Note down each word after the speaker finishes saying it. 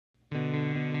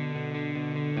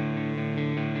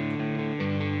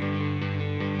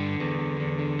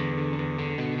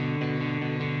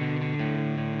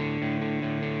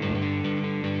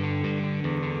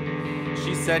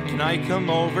said, can I come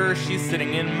over? She's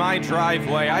sitting in my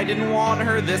driveway. I didn't want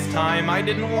her this time, I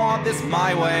didn't want this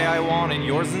my way. I wanted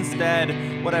yours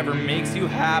instead. Whatever makes you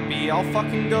happy, I'll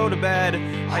fucking go to bed.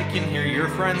 I can hear your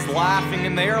friends laughing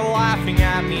and they are laughing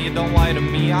at me. Don't lie to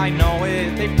me, I know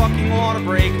it. They fucking wanna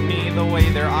break me. The way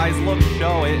their eyes look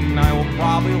show it. And I will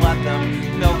probably let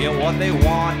them. They'll get what they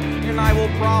want. And I will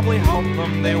probably help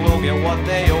them. They will get what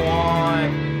they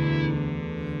want.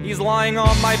 He's lying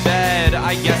on my bed,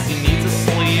 I guess he needs a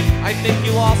sleep. I think he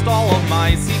lost all of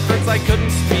my secrets I couldn't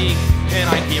speak. And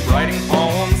I keep writing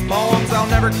poems, poems I'll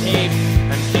never keep.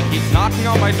 And she keeps knocking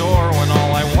on my door when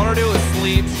all I want to do is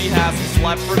sleep. She hasn't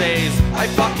slept for days, I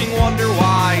fucking wonder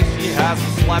why. She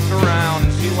hasn't slept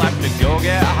around, she left to go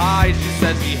get high. She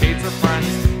said she hates her friends,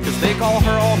 cause they call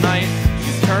her all night.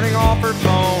 She's turning off her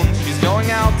phone, she's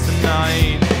going out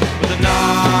tonight. But the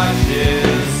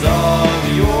notches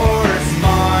of your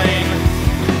spine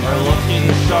are looking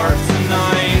sharp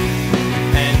tonight.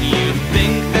 And you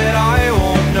think that I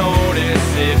won't notice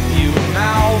if you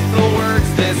mouth the words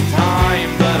this time.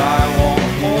 But I won't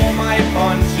pull my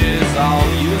punches, I'll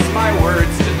use my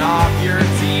words to knock your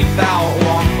teeth out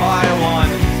one by one.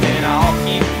 And I'll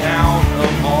keep count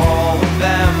of all of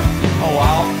them. Oh,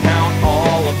 I'll count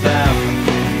all of them.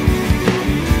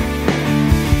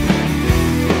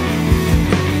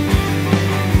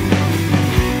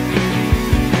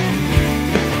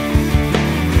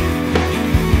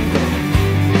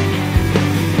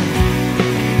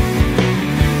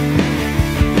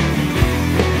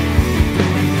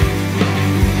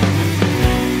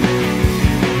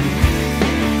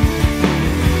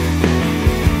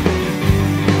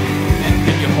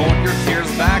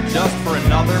 Just for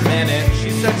another minute. She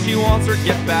said she wants her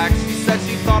get back. She said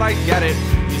she thought I'd get it.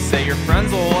 You say you're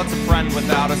friends, well what's a friend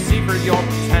without a secret? You'll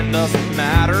pretend doesn't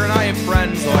matter. And I have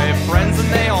friends, oh I have friends and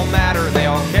they all matter. They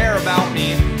all care about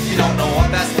me. You don't know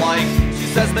what that's like. She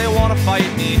says they wanna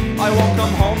fight me. I won't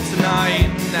come home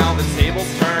tonight. Now the tables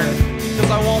turn,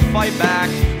 because I won't fight back.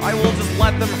 I will just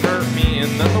let them hurt me,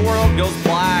 and then the world goes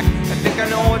black. I think I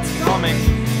know what's coming,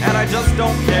 and I just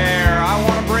don't care. I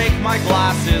wanna break my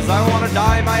glasses, I wanna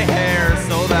dye my hair,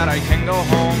 so that I can go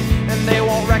home and they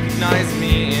won't recognize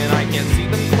me. And I can't see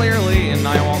them clearly, and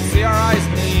I won't see our eyes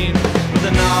meet.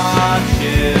 The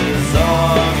notches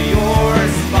of your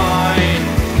spine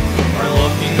are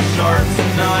looking sharp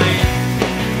tonight.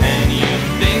 And you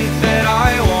think that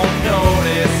I won't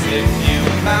notice if you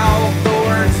mouth the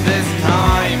words this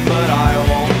time. But I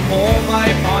won't pull my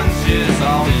punches,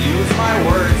 I'll use my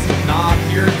words to knock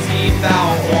your teeth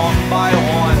out one by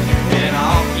one. And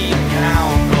I'll keep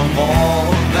count of all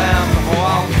of them. Oh,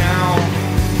 I'll count.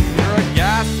 You're a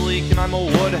gas leak and I'm a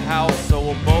wood house, so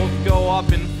we'll both go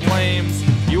up in flames.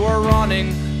 You are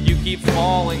running, you keep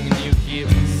falling, and you keep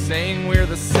saying we're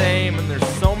the same. And there's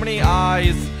so many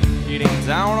eyes beating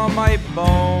down on my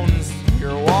bones.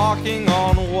 You're walking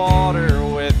on water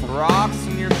with rocks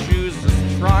in your shoes,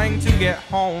 just trying to get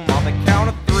home. On the count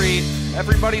of three,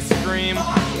 everybody scream.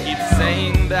 Keep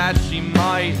saying that she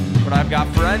might, but I've got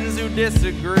friends who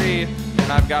disagree.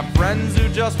 And I've got friends who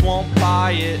just won't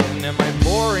buy it. And am I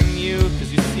boring you?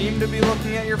 Cause you seem to be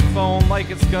looking at your phone like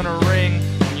it's gonna ring.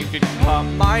 And you could cut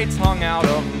my tongue out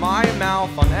of my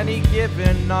mouth on any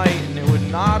given night, and it would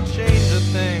not change a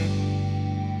thing.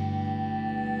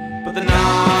 But the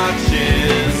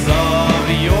notches of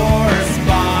your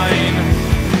spine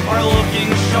are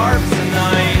looking sharp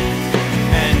tonight.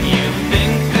 And you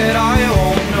think that I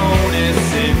won't notice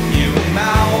if you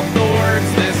mouth the words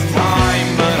this time.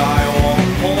 But I won't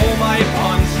pull my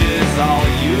punches, I'll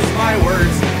use my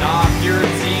words to knock your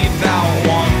teeth out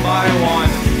one by one.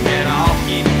 And I'll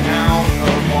keep count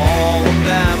of all of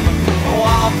them. Oh,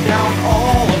 I'll count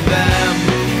all of them.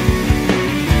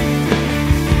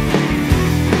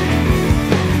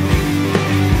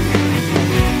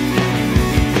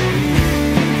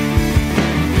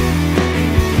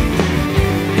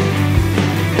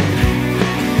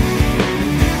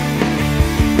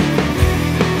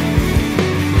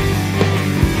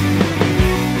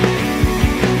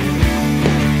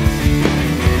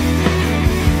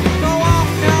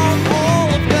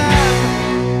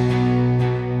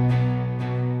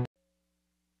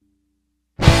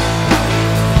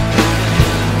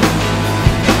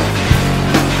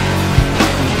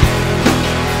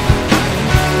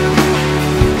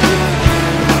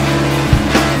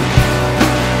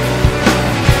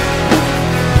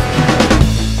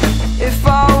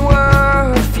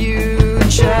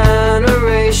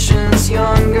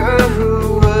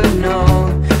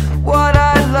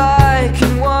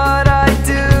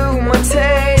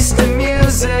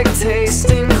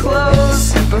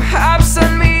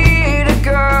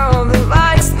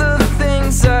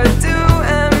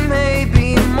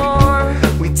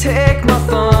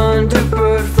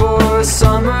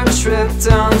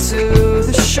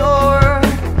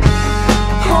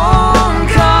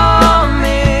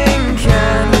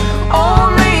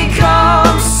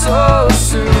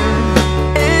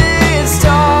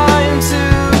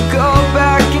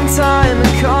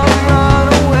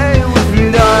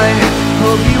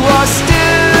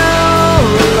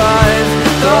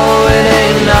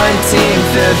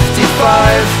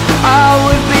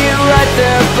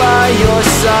 by your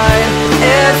side.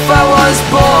 If I was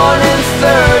born in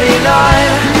 39,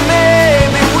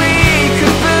 maybe we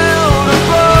could build a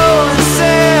boat and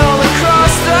sail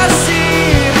across the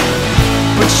sea.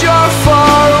 But you're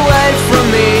far away from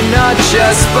me, not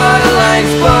just by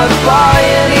length, but by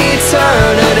an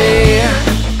eternity.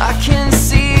 I can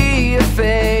see your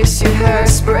face, your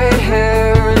hairspray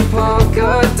hair and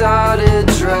polka dotted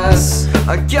dress.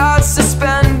 I got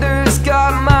suspenders,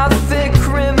 got my thick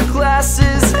rimmed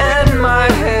glasses, and my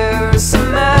hair's a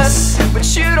mess. But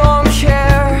you don't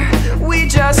care, we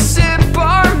just sip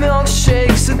our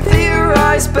milkshakes and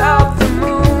theorize about the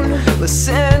moon.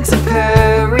 Listen to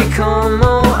Perry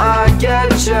Como, I get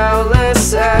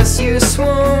jealous as you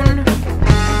swoon.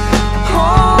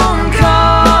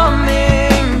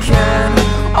 Homecoming can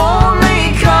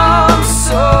only come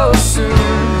so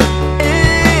soon.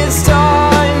 It's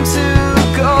time to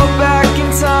go back in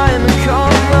time and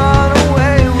come run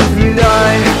away with me. And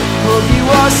I hope you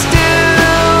are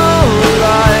still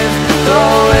alive,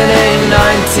 though it ain't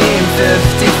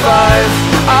 1955.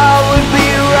 I would be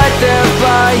right there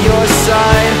by your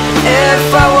side if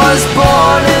I was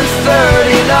born in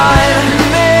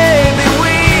 39. Maybe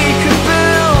we could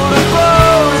build a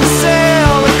boat and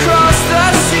sail across the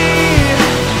sea.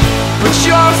 But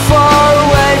you're far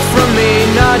away from me,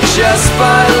 not just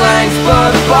by length,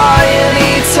 but by an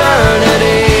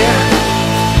eternity.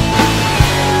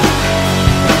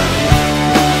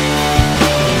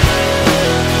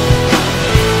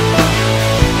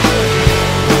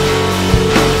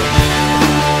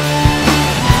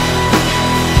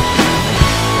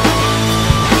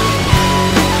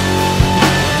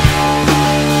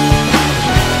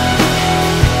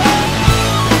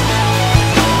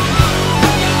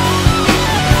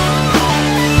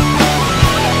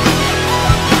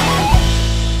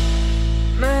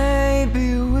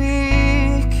 Maybe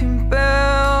we can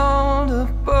build a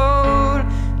boat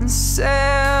and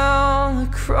sail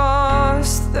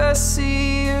across the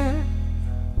sea.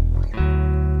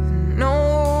 No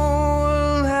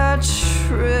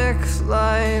electric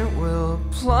light will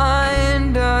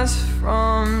blind us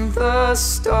from the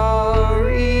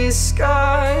starry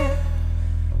sky.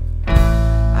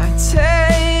 I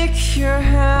take your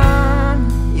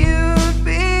hand, you'd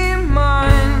be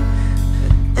mine.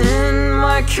 In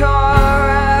my car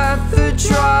at the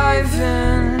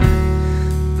drive-in,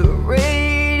 the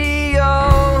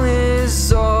radio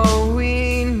is all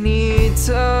we need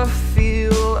to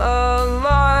feel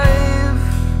alive.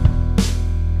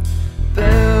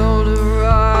 Build a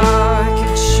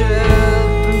rocket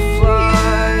ship and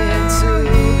fly into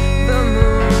the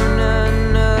moon and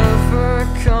never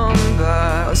come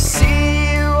back. I'll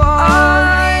see you on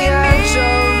the edge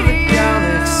of the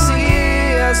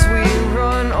galaxy as we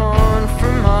run on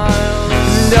for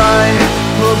miles. And I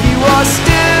hope you are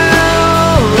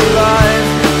still alive,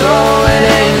 though it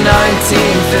ain't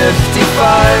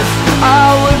 1955.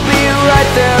 I would be right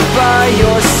there by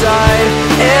your side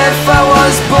if I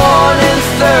was born in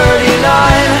 39.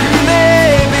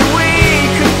 Maybe we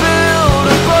could build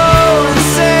a boat and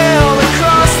sail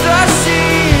across the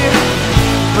sea.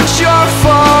 But you're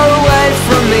far away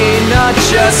from me, not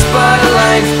just by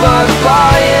length, but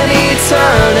by an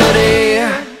eternity.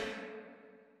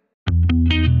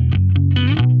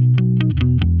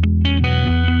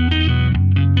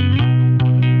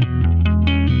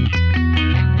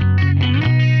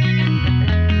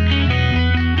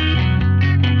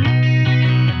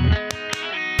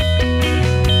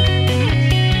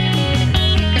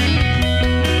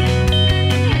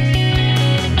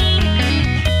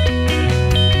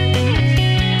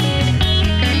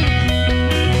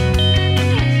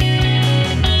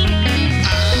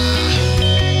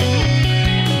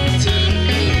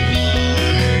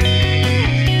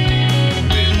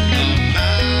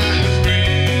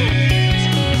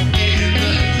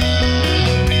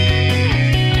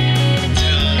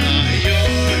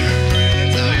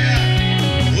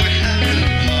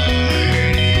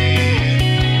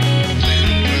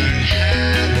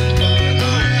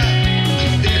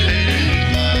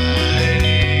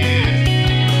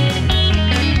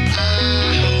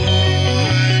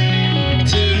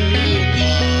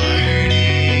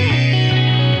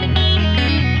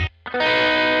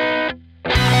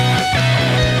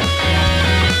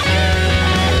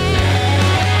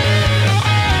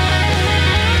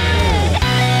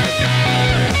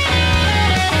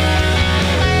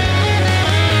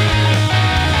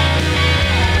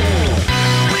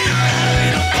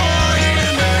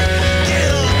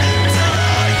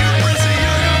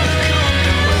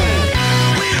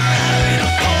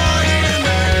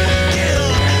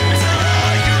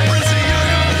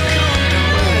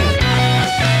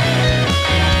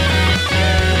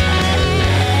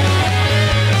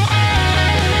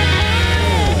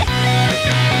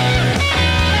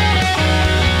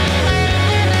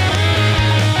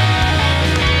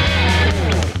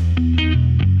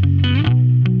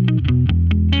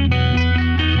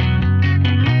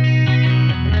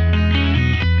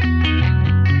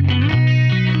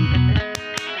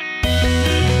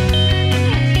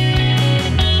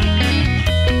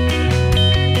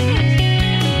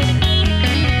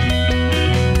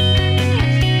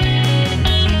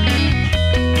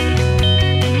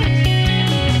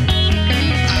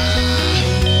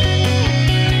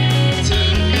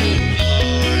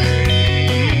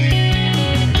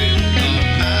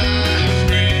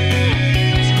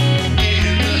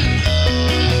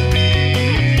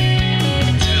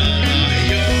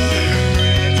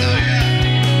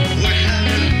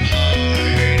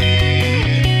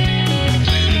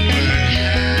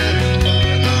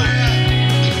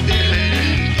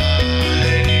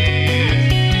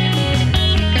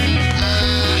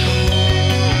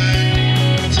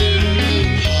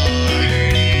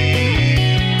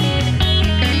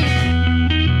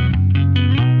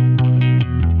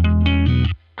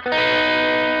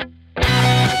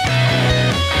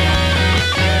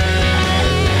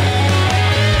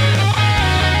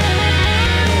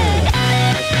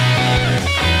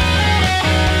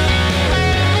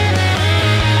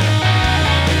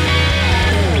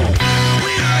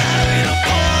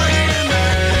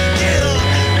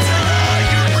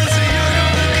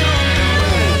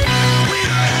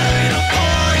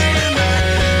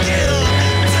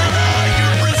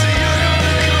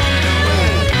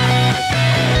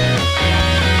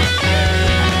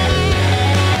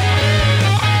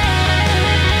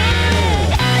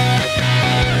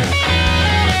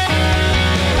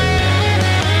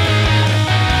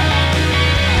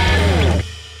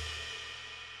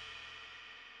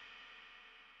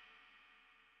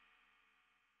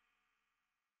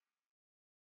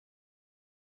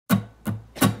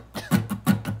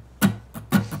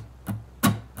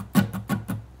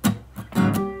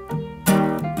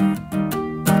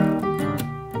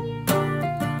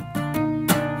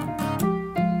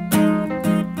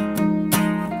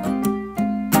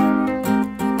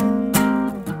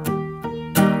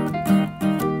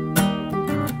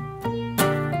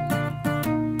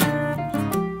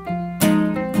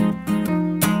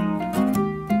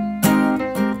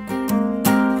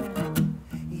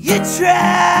 You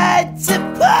tried to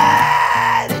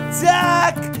put a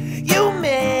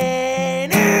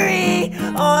documentary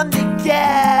on the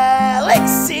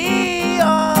galaxy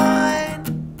on.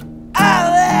 I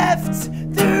left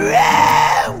the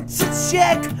room to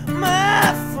check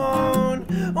my phone.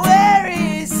 Where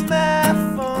is my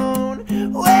phone?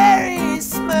 Where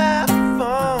is my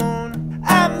phone?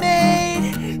 I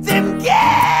made them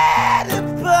get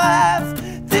above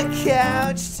the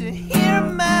couch to hear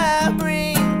my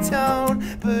ringtone,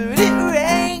 but it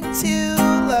rang too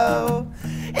low.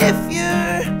 If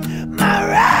you're my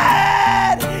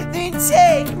ride, then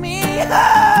take me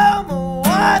home. I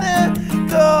wanna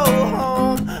go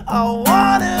home. I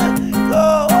wanna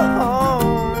go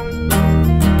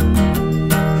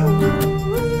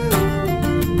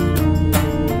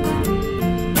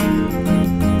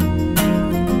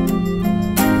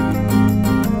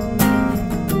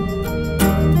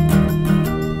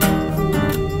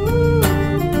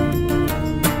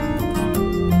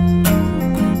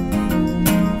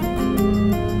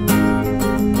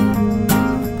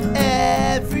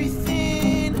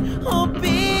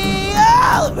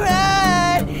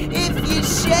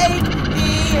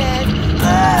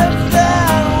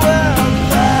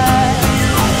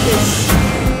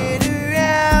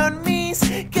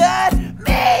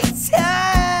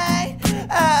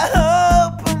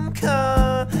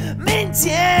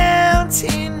down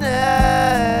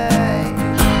tonight.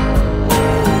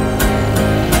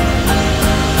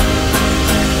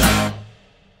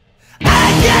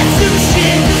 I got some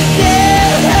shit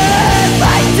that I'd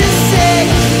like to say,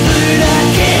 but I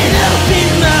can't open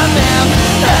my mouth.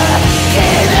 I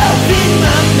can't open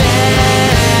my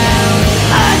mouth.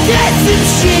 I got some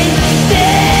shit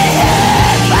that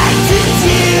I'd like to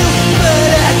do, but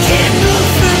I can't move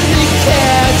from the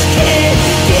couch. Can't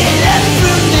get up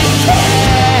from the couch.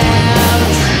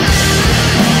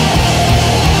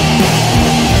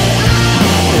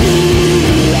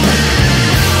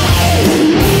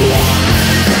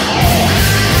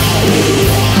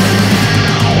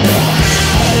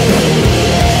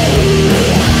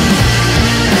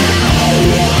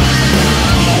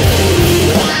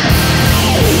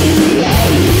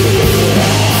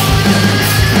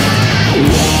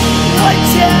 One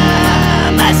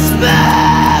time I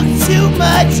spoke too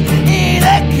much and I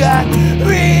got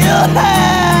real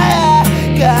high,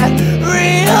 got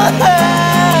real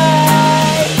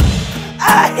high.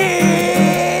 I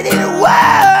hit it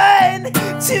one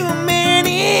too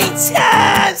many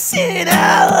times and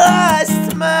I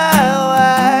lost my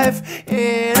life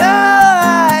and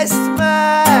I lost mine.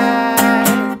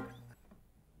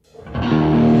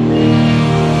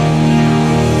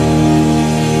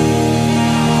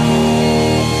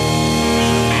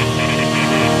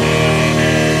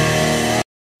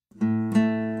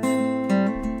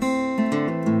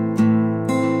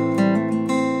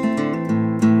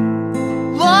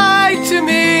 Lie to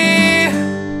me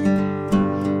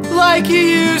like you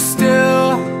used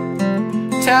to.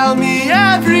 Tell me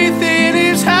everything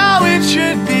is how it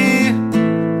should be.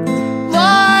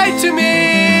 Lie to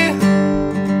me.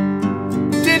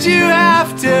 Did you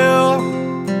have to?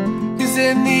 'Cause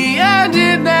in the end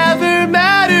it never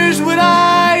matters what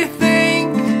I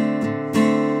think.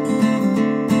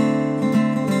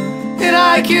 And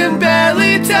I can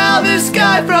barely tell the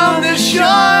sky from the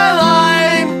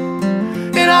shoreline.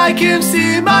 And I can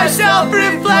see myself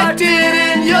reflected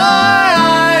in your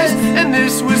eyes. And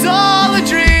this was all a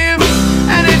dream,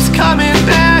 and it's coming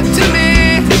back to me.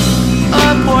 A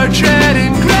portrait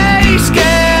in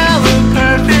grayscale, a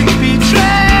perfect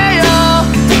betrayal.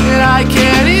 And I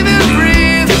can't even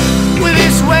breathe with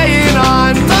this weighing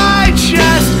on my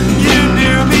chest. You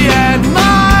knew me at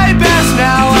my best,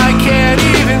 now I can't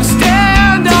even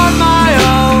stand on my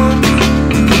own.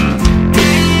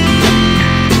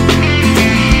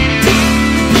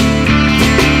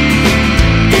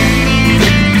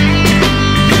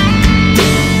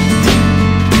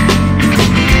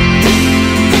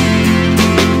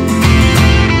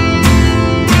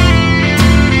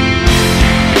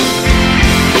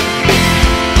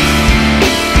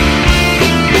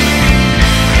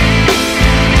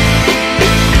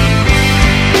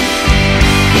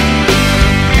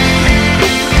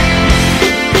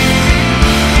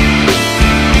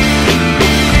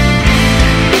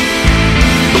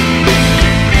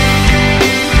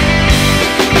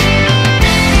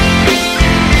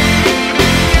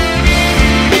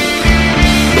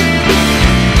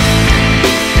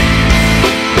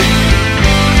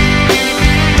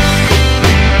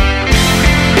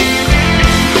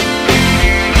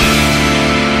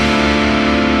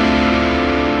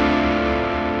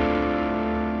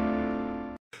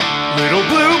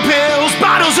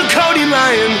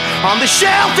 lying on the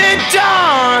shelf at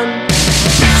dawn.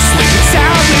 Sleeping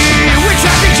soundly with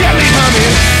traffic gently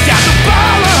humming down the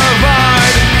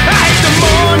boulevard. I hate the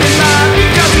morning light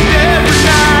because it every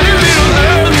night a little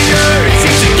earlier. It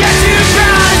seems to get too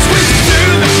bright, squeezing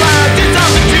through the flood,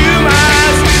 dissolving to my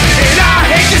eyes. And I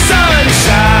hate the sunny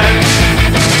side.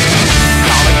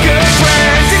 Calling good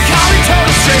friends and calling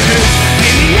total strangers.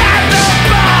 Meet me at the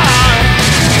bar.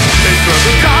 They throw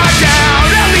the car down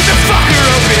and leave the fucker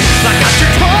open like I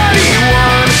turned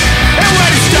 21. And when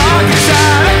it's dark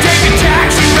inside, I take a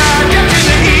taxi ride down to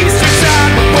the eastern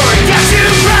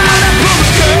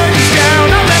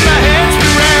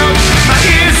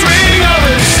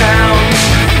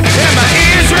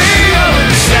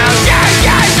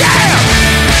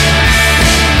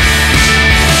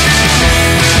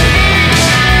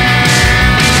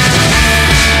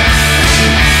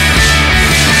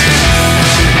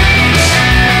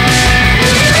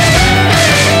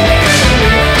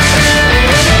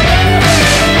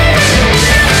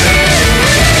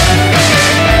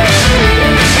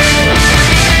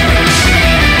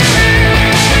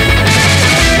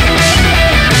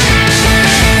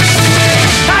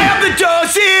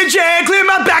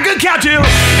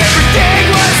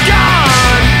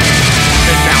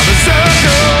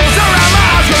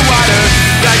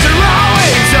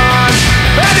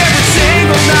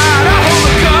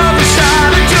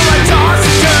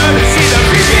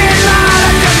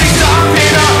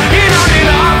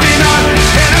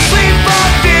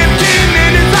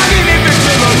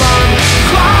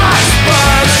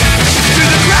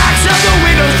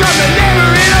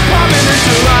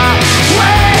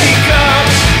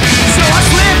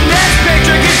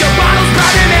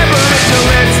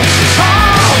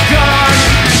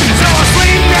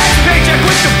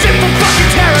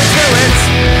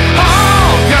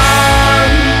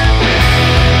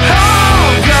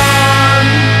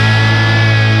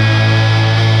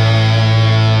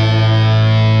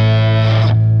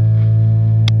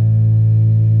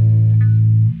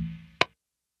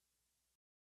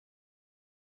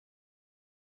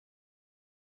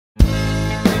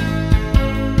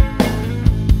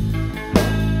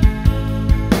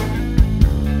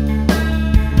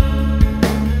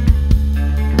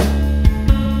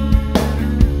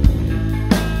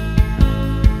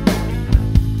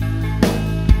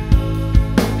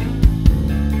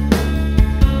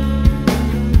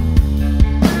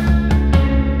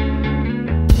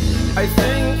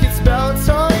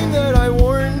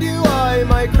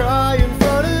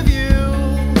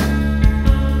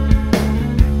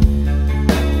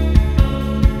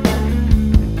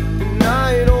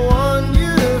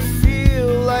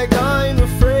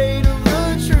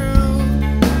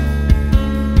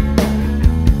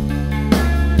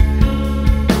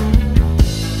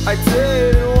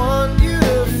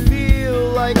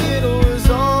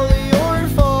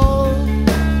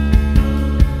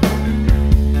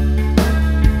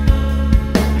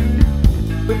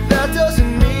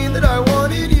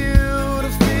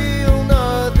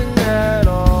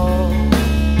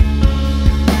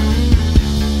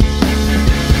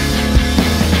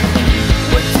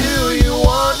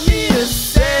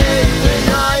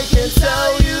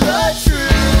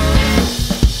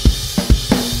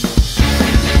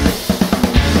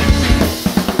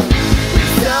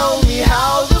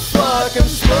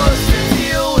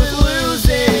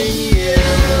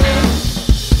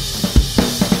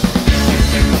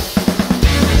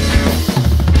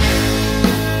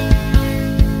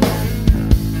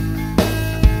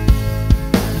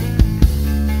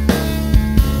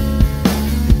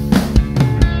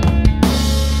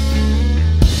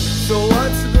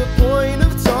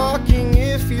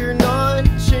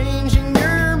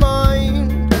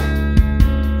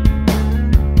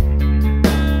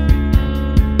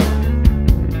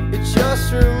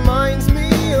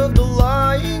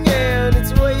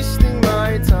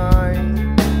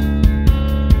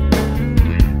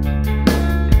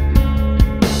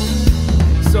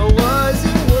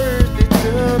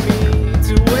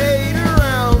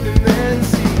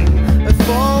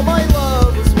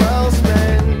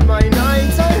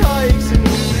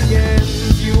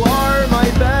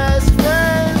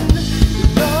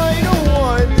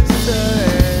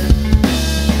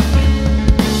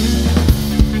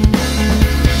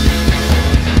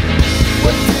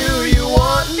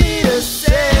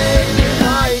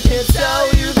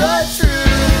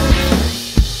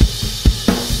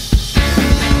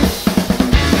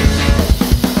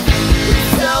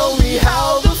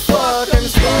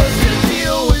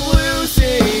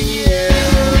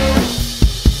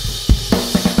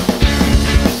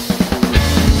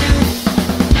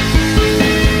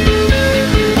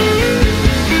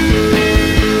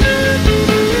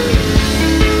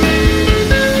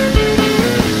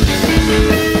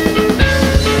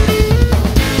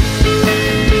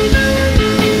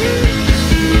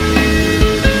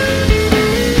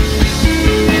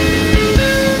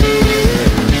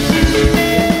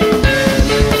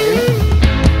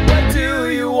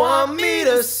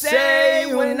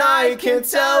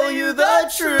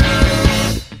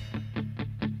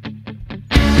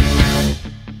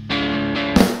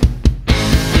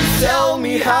Tell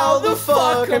me how the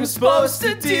fuck I'm supposed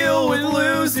to deal with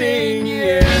losing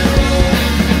you.